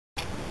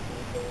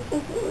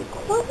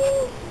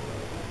button?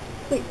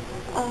 Wait,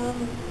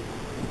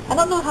 I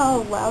don't know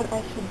how loud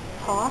I should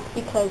talk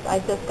because I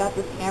just got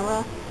this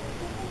camera,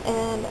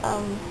 and,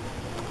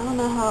 I don't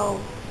know how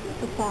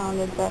the sound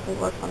exactly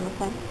works on this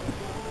thing.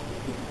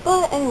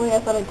 But anyway, I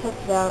thought I'd test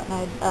it out, and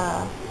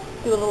I'd,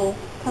 do a little,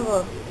 kind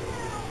of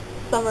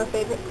a summer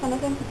favorite kind of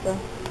thing, so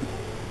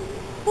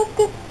let's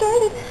get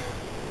started.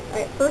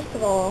 Alright, first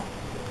of all,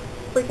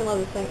 freaking love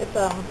this thing. It's,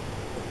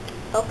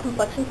 Elf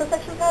Complexion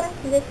Perfection Powder.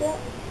 You guys see that?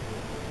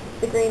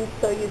 The green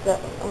so used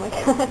up. Oh my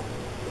god.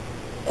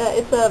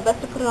 It's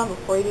best to put it on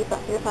before you do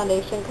your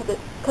foundation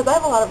because I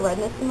have a lot of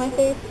redness in my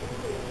face,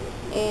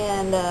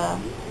 and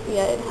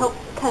yeah, it helps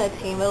kind of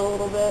tame it a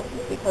little bit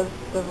because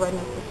the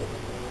redness is just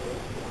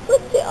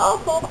pretty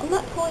awful. I'm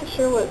not totally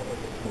sure what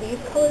these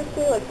colors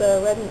do, like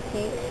the red and the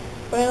pink,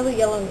 but I know the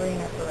yellow and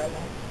green are for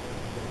redness.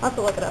 I'll have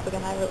to look it up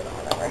again. I really don't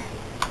remember.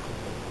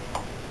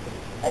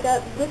 I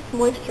got this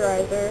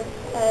moisturizer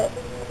at,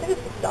 I think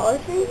it's Dollar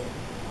Tree.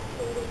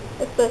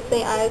 It's the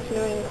St. Ives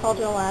Renewing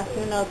Collagen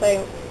Elastin. I know if I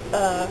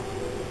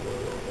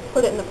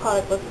put it in the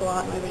product list a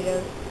lot in my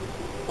videos.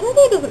 And I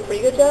think it does a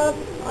pretty good job.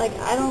 Like,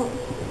 I don't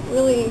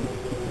really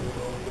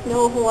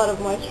know a whole lot of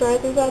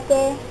moisturizers out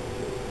there.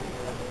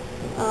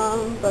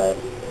 But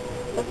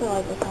definitely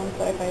like this one,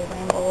 so if I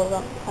ramble a little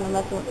bit, I'm kind of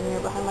messing with the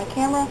mirror behind my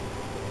camera.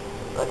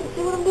 So I can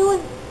see what I'm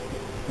doing.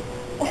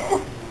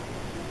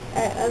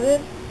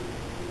 Alright,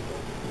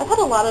 I've had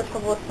a lot of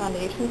trouble with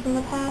foundations in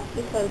the past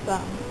because,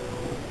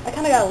 I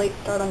kind of got a late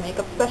start on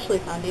makeup, especially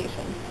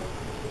foundation.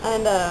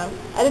 And,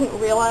 I didn't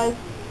realize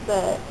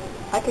that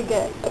I could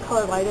get a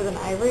color lighter than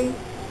ivory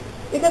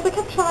because I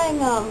kept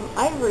trying,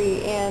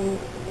 ivory and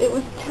it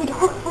was too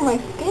dark for my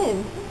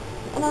skin.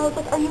 And I was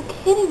like, are you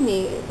kidding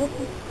me? This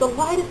is the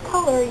lightest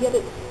color, yet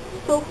it's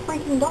so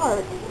freaking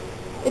dark.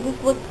 It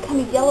just looked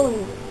kind of yellow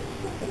and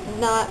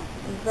not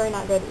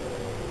good.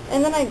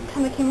 And then I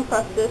kind of came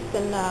across this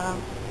in,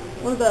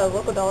 one of the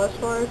local dollar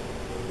stores,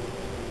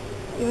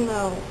 even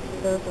though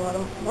there's a lot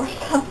of more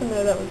stuff in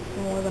there that was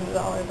more than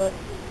 $1, but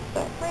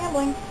that's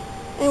rambling.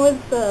 And it was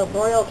the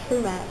L'Oreal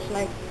True Match, and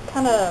I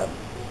kind of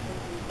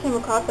came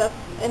across that,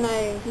 and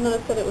I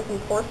noticed that it was in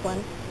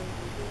porcelain,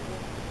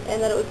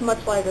 and that it was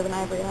much lighter than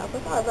ivory, and I was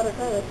like, oh, I better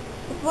try this.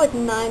 This was like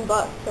 $9,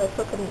 so I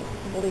still couldn't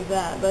believe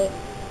that, but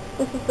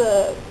this is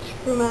the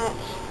True Match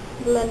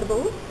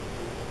Blendable.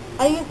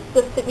 I use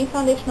the Fit Me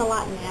foundation a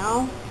lot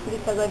now,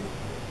 because I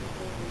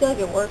feel like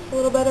it works a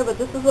little better, but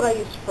this is what I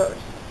used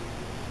first.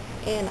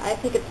 And I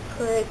think it's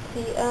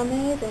pretty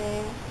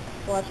amazing.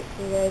 Watch it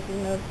for you guys,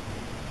 even though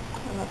I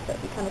don't know if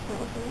that'd be kind of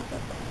pointless or not,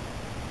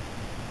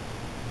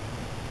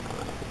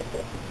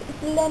 but it's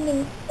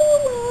blending so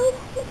well.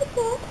 Look at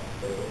that.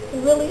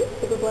 Really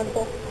super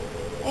blendable.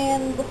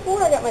 And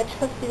before I got my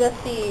trusty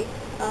dusty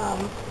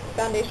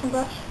foundation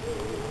brush,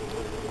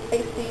 I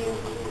used to use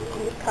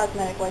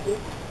cosmetic wedges.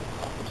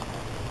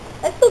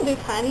 I still do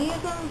kind of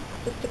use them,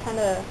 just to kind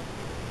of,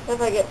 if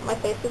I get my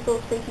face is a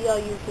little streaky, I'll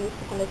use these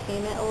to kind of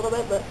tame it a little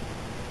bit, but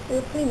they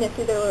were pretty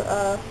nifty. They were,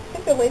 I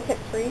think they're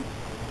latex-free.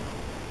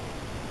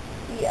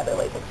 Yeah, they're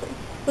latex-free,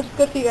 which is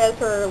good for you guys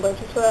who are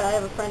allergic to it. I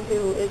have a friend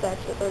who is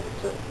actually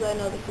allergic to it, so I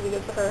know this would be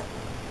good for her.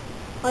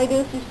 All you do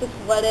is you just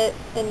wet it,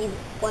 and you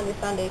blend your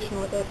foundation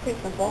with it. Pretty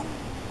simple.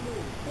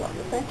 Love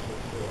this thing.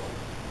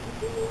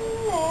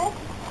 Next,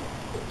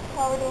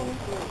 how we're doing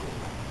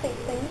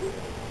face things.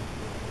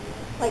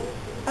 Like,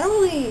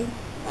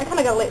 I kind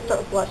of got a late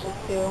start with blushes,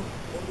 too.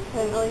 I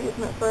didn't really use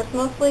them at first.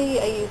 Mostly,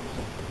 I used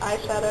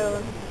eyeshadow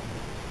and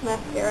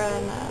mascara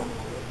and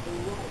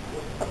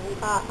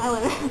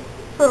eyeliner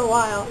for a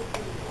while.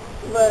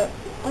 But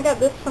I got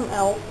this from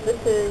Elf.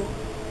 This is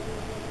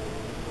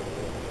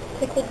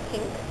Tickled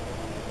Pink.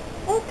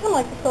 I kind of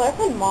like this color. I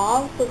find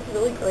mauve looks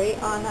really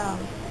great on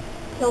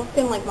pale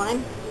skin like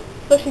mine.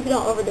 Especially if you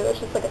don't overdo it. It's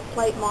just like a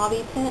slight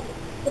mauve-y tint.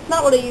 It's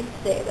not what I use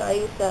today, though. I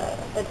use a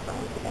different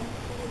one today.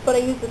 But I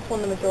use this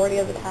one the majority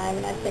of the time,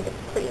 and I think it's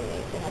pretty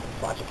amazing. I can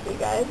swatch it for you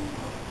guys.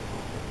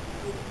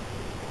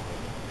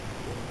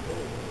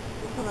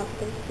 I don't know if you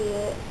can see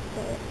it,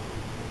 but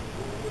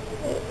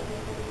it's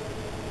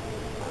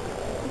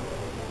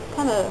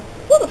kind of a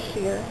little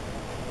sheer.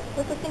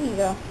 Where's the thingy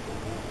go?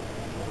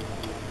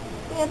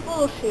 Yeah, it's a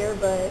little sheer,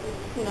 but,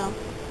 you know,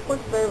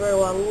 works very, very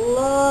well.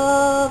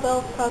 Love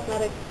Elf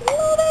Cosmetics.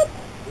 Love it!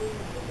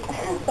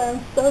 So I'm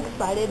so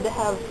excited to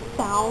have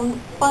sound,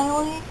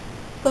 finally.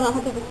 So I don't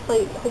have to just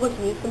play a whole bunch of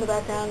music in the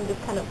background and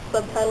just kind of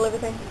subtitle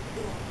everything.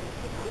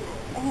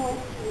 Anyway,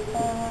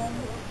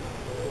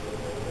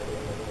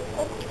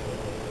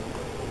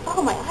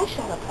 oh, my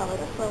eyeshadow palette,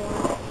 that's what I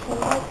wanted.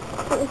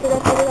 Let me see if I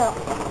figured it out.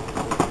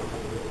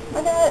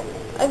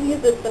 I've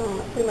used this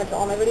in pretty much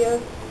all my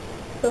videos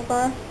so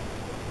far.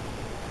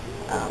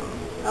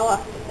 I'll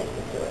have to think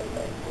into it,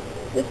 but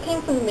this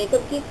came from the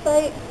Makeup Geek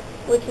site,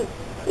 which is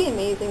pretty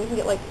amazing. You can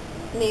get, like,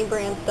 name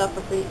brand stuff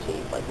for pretty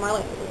cheap. Like,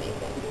 Marlene is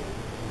amazing.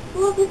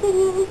 Love your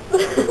videos.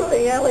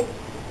 But yeah, like,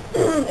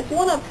 if you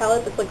want a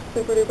palette that's like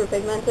super duper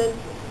pigmented,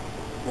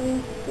 I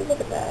mean, dude, look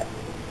at that.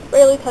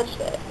 Barely touched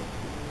it.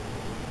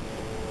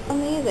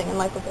 Amazing. And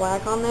like the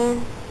black on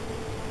there.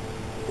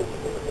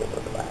 Super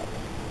duper black.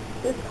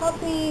 cost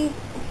me,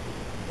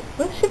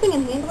 with shipping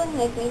and handling,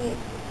 like maybe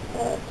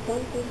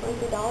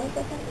 $23, I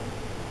think.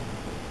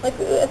 Like,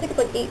 I think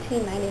it's like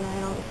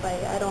 $18.99 on the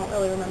site. I don't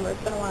really remember.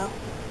 It's been a while.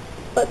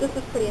 But this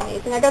is pretty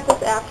amazing. I got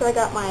this after I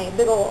got my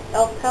big ol'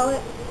 elf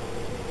palette.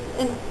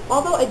 And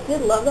although I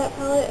did love that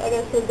palette, like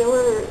I said, there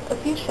were a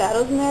few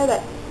shadows in there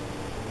that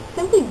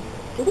simply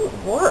didn't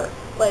work.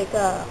 Like,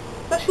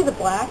 especially the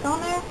black on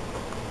there.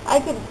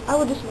 I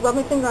would just rub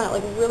my finger on it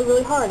like really,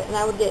 really hard, and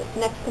I would get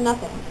next to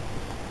nothing.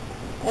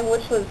 And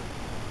which was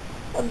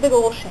a big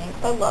old shame.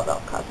 I love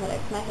Elf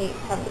Cosmetics, and I hate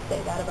having to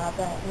say that about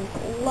that. And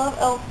I love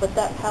Elf, but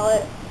that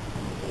palette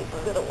is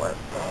gonna work.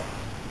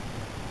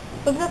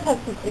 But it does have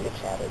some pretty good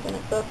shadows in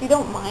it, so if you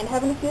don't mind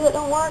having a few that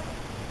don't work,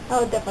 I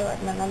would definitely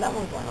recommend that. That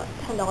one's only like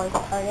 $10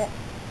 at Target.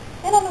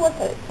 And on the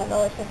website it's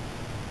 $10 here.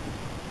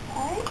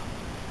 Alright.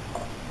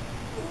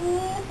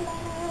 Lip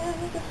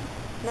liner.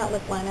 Not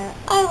lip liner.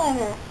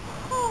 Eyeliner.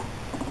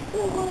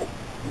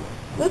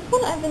 This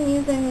one I've been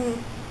using,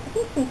 I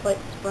think since like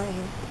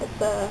spring. It's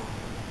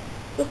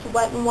just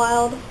Wet n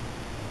Wild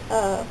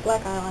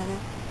black eyeliner.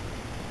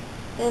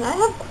 And I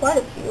have quite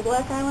a few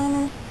black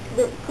eyeliners.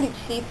 They're pretty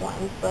cheap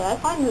ones, but I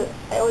find that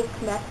I always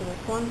come back to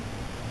this one.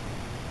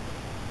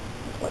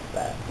 What's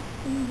that?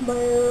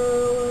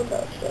 Well,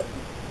 touched it.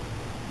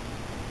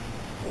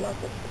 Love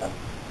this stuff.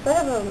 So I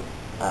have a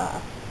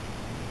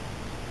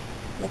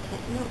not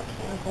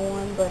mechanical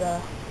one, but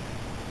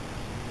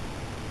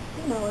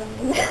you know what I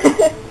mean.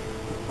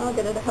 I'll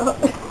get it out.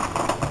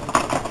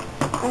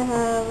 I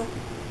have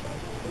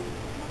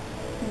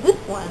this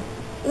one.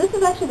 This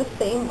is actually the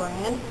same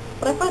brand,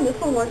 but I find this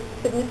one works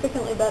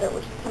significantly better,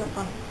 which is kind of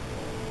funny.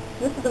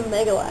 This is a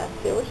Mega Last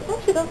too, which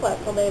actually does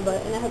last all day, and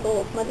it has a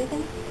little smudgy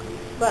thing.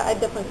 But I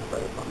definitely prefer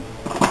this one.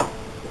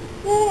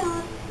 Yay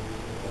on!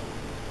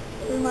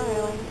 Through my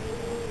eyeliner.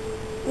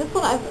 This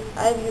one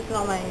I've used in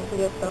all my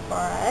videos so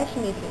far. I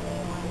actually need to get a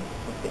new one.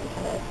 It's getting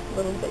kind of a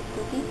little bit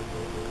spooky.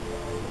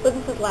 But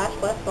this is Lash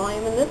Blast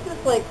Volume, and this is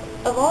like,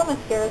 of all the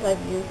mascaras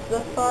I've used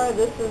thus far,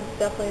 this is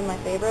definitely my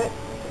favorite.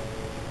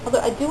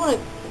 Although I do want to,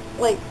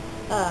 like,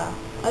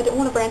 I do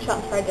want to branch out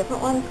and try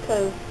different ones,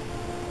 because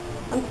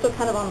I'm still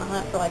kind of on the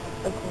hunt for like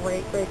a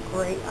great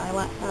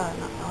eyeliner,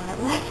 not eyeliner,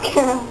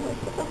 mascara.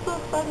 I'm so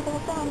excited to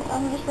have found.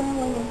 I'm just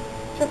rambling and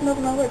tripping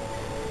over my words.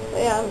 But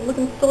yeah, I'm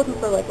still looking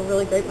for like a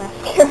really great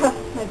mascara.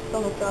 I just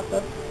almost dropped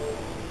this.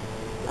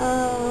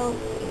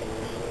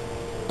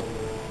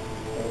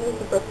 There's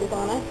the bristles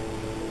on it.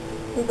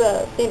 These are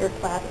the standard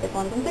plastic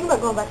ones. I'm thinking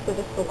about going back to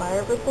just the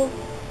wire bristles,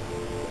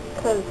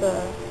 because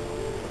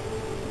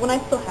when I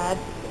still had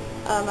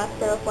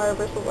mascara with wire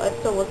bristles,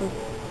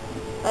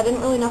 I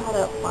didn't really know how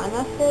to apply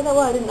mascara that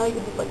well. I didn't know you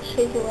could just like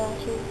shake your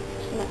lashes,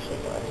 not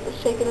shake your lashes, but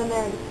shake it in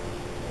there and just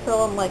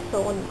curl them like so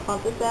it wouldn't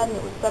clump as bad and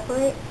it would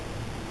separate.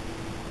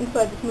 And so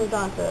I just moved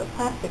on to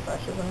plastic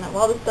brushes, and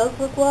while this does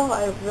look well,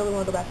 I really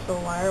want to go back to a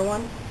wire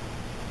one.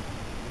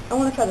 I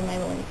want to try the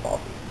Maybelline Fall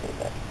too,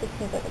 but it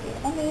seems like it'd be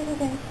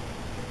amazing.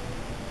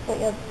 But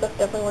yeah, this stuff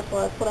definitely works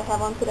well. That's what I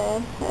have on today.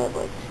 I have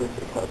like 2 or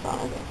 3 coats on,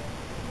 I think.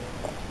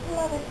 But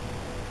love it.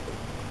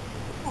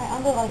 Alright,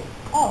 on to like,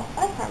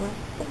 eye primer.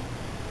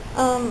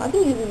 I've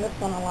been using this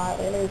one a lot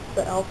lately. It's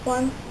the e.l.f.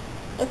 one.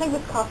 I think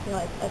this cost me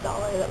like $1.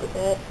 That was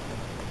it.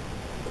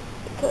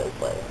 Because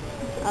like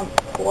I'm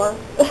poor.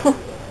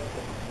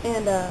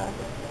 And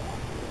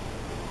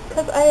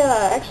because I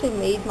actually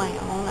made my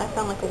own. I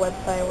found like a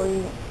website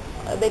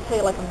where they tell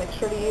you like a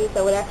mixture to use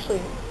that would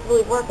actually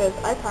really work as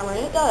eye primer,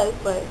 and it does.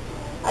 But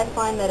I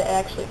find that it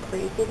actually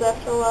creases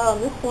after a while.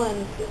 And this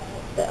one,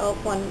 the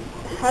e.l.f. one,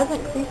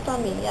 hasn't creased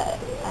on me yet.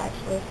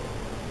 Actually,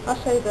 I'll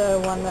show you the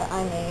one that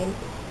I made.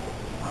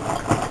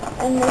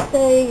 And they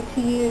say to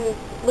use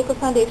liquid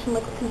foundation,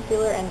 liquid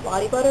concealer, and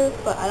body butter,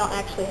 but I don't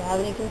actually have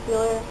any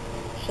concealer.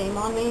 Shame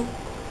on me.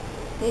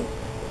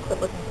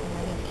 Quit looking at me.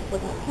 I need to keep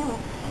looking at the camera.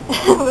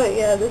 But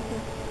yeah, this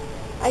is,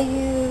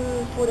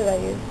 what did I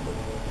use?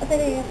 I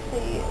think I used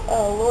the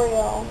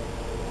L'Oreal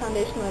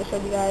foundation that I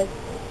showed you guys.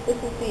 This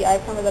is the eye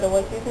primer that I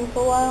was using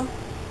for a while.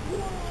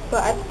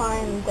 But I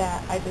find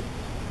that I just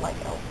like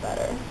e.l.f.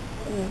 better.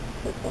 And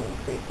this one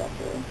creased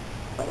after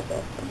quite a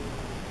bit.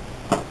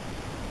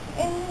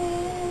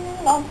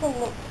 And onto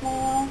lips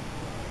now.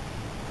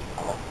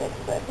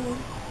 Lipsticks that I've been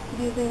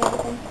using and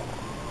everything.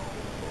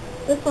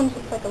 This one's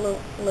just like a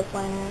little lip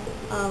liner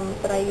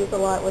that I use a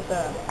lot with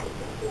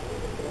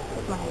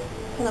my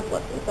pinup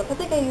lips and stuff. I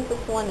think I used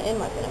this one in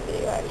my pinup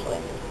video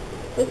actually.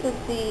 This is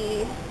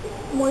the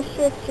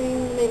Moisture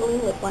Extreme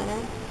Maybelline Lip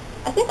Liner.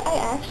 I think I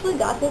actually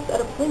got this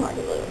at a flea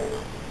market, believe it or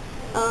not.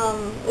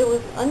 It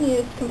was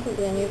unused,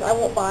 completely unused. I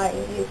won't buy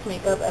used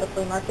makeup at a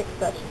flea market because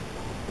that's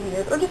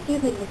weird, or just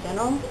used makeup in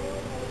general.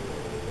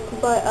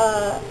 But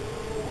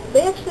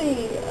they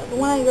actually, the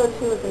one I go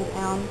to is in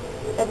town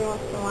every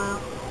once in a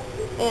while,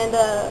 and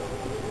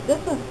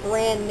this is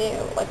brand new.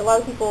 Like a lot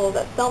of people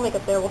that sell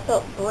makeup there will sell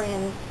it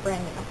brand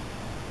new.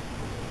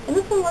 And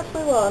this one works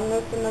really well. And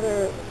there's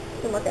another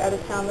supermarket out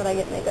of town that I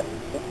get makeup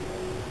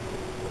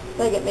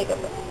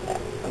at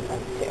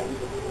sometimes too.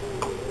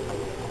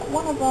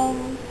 One of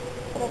them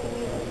that I've been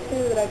using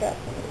too that I got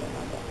from the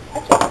supermarket.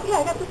 Actually, yeah,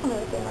 I got this one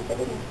at the same market,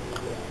 didn't I?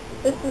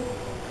 This is,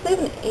 they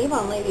have an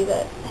Avon lady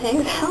that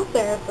hangs out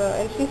there, so,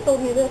 and she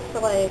sold me this for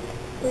like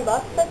 $3,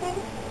 I think.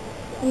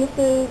 And this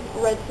is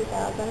Red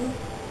 2000.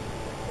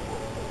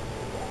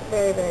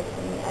 Very, very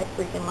creamy. I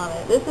freaking love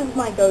it. This is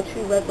my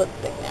go-to red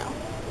lipstick now.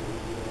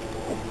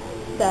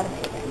 It's that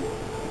amazing.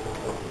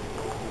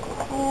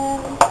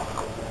 And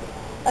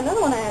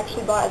another one I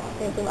actually bought at the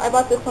same time. I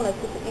bought this one at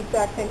the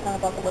exact same time I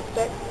bought the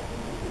lipstick.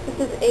 This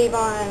is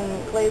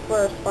Avon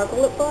Glazewear Sparkle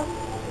Lip Gloss.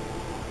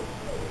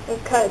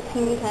 It's got a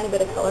teeny tiny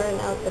bit of color, and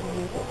now it's been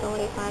used so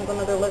many times on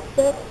other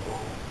lipsticks.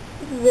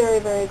 It's very,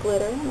 very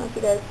glitter. I don't know if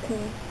you guys can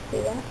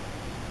see that.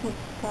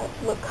 It's got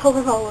lip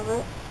color all over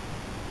it.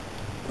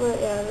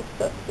 But yeah, this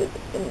stuff is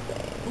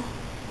insane.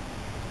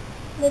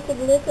 Glitter,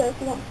 glitter,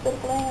 if you want to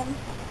put glam.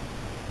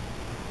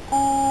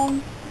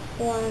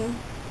 One.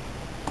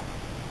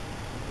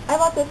 I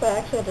bought this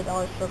actually at the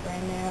dollar store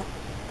brand new,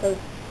 because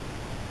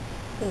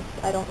since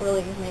I don't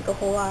really make a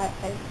whole lot,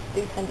 I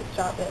do tend to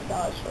shop at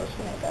dollar stores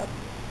for makeup.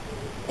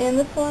 And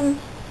this one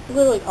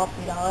literally cost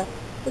me $1.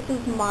 This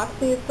is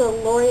Moxie. It's a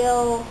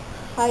L'Oreal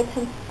High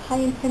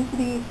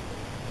Intensity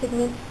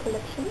Pigment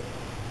Collection.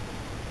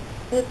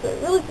 And it's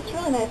really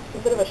nice, a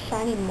bit of a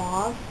shiny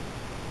mauve.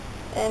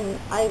 And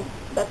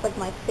that's like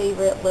my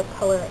favorite lip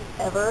color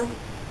ever.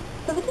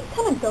 Because it just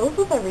kind of goes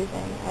with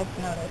everything, I've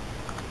noticed.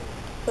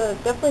 So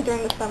definitely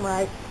during the summer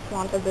I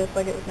wanted this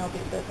like it was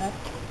nobody's business.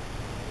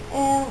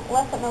 And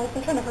last but not least,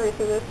 I'm trying to hurry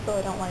through this so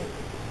I don't like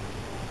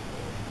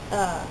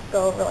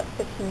go over like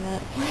 15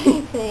 minutes or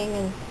anything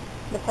and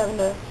end up having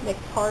to make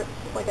parts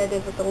like I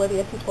did with the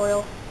Lydia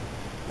tutorial.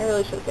 I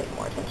really should have paid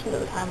more attention to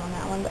the time on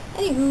that one. But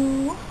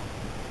anywho,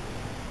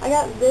 I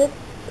got this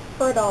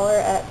for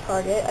 $1 at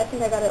Target. I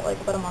think I got it like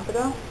about a month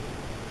ago.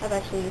 I've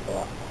actually used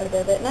quite a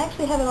bit of it. And I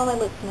actually have it on my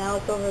lips now.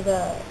 It's over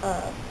the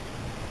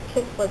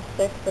Kiss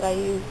lipstick that I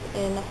used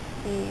in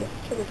the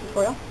Sugar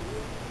tutorial.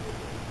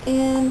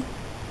 And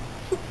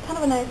it's just kind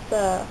of a nice,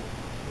 kind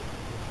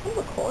of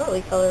a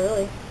corally color,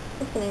 really.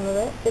 What's the name of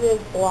it? It is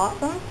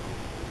Blossom.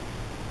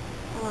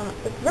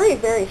 It's very,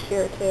 very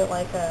sheer, too.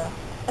 Like,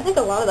 I think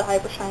a lot of the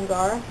Hyper Shines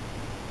are.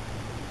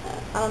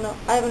 I don't know.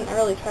 I haven't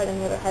really tried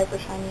any other Hyper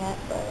Shine yet,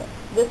 but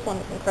this one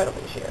is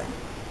incredibly sheer.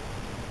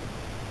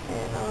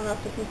 And I don't know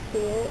if you can see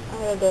it. I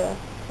had to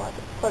swatch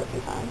it quite a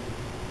few times.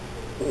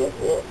 See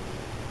it?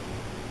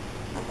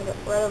 I have it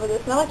right over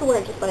this. And I like to wear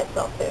it just by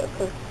itself, too,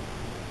 because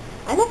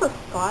I never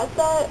thought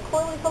that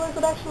corally colors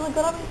would actually look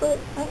good on me, but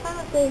I find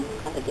that they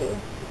kind of do.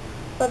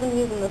 So I've been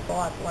using this a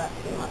lot the last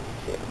few months,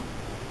 too.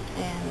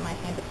 And my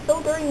hand is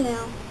so dirty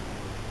now.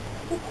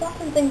 Just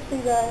swapping things for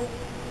you guys.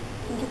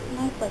 I'm just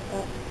nice like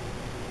that.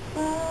 I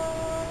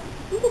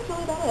think that's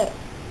really about it.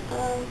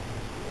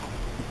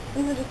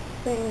 These are just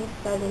things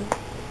that I've been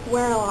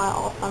wearing a lot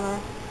all summer.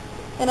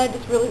 And I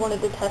just really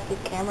wanted to test this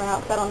camera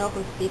out, because I don't know if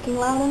I'm speaking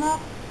loud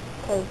enough,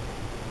 because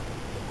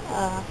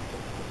I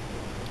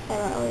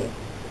haven't really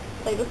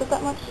played with it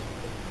that much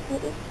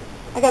lately.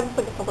 I got this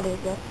like a couple days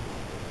ago.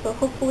 So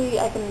hopefully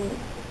I can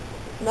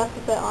mess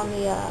with it on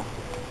the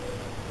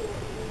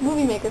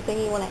movie maker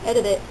thingy when I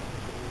edit it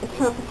and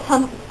turn up the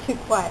sound if it's too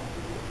quiet.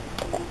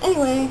 But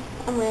anyway,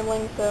 I'm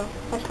rambling, so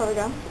I should probably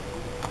go.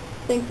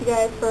 Thanks you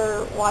guys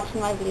for watching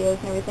my videos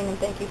and everything, and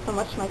thank you so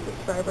much to my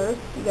subscribers.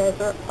 You guys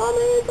are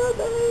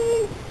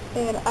amazing!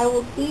 And I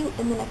will see you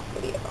in the next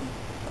video.